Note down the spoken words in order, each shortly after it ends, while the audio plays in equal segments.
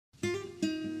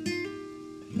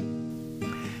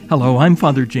Hello, I'm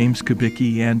Father James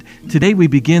Kubicki, and today we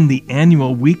begin the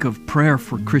annual Week of Prayer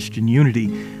for Christian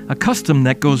Unity, a custom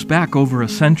that goes back over a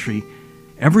century.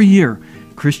 Every year,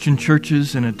 Christian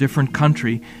churches in a different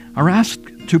country are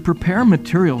asked to prepare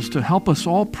materials to help us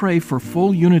all pray for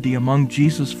full unity among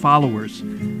Jesus' followers.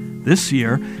 This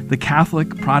year, the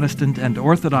Catholic, Protestant, and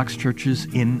Orthodox churches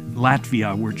in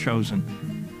Latvia were chosen.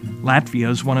 Latvia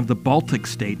is one of the Baltic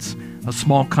states, a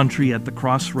small country at the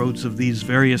crossroads of these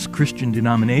various Christian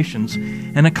denominations,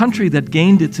 and a country that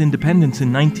gained its independence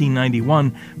in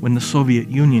 1991 when the Soviet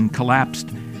Union collapsed.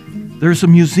 There's a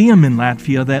museum in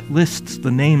Latvia that lists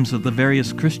the names of the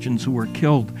various Christians who were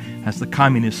killed as the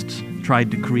communists tried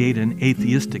to create an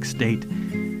atheistic state.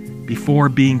 Before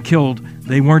being killed,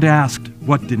 they weren't asked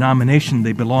what denomination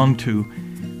they belonged to.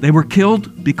 They were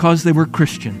killed because they were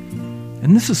Christian.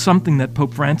 And this is something that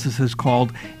Pope Francis has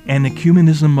called an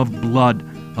ecumenism of blood,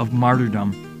 of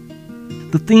martyrdom.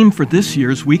 The theme for this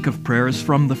year's Week of Prayer is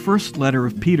from the first letter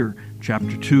of Peter,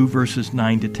 chapter 2, verses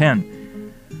 9 to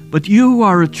 10. But you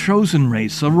are a chosen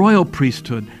race, a royal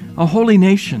priesthood, a holy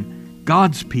nation,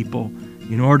 God's people,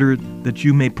 in order that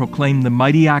you may proclaim the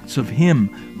mighty acts of Him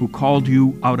who called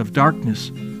you out of darkness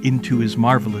into His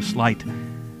marvelous light.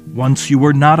 Once you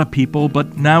were not a people,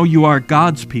 but now you are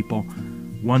God's people.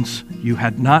 Once you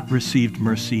had not received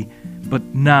mercy, but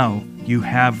now you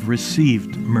have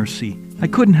received mercy. I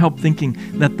couldn't help thinking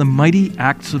that the mighty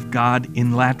acts of God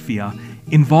in Latvia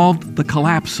involved the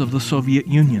collapse of the Soviet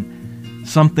Union,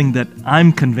 something that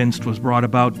I'm convinced was brought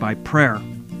about by prayer,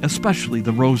 especially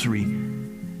the Rosary.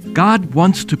 God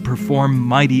wants to perform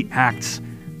mighty acts,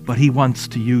 but He wants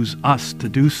to use us to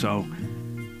do so.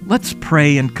 Let's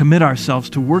pray and commit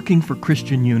ourselves to working for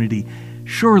Christian unity,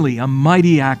 surely a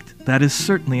mighty act that is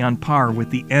certainly on par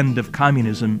with the end of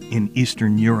communism in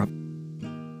Eastern Europe.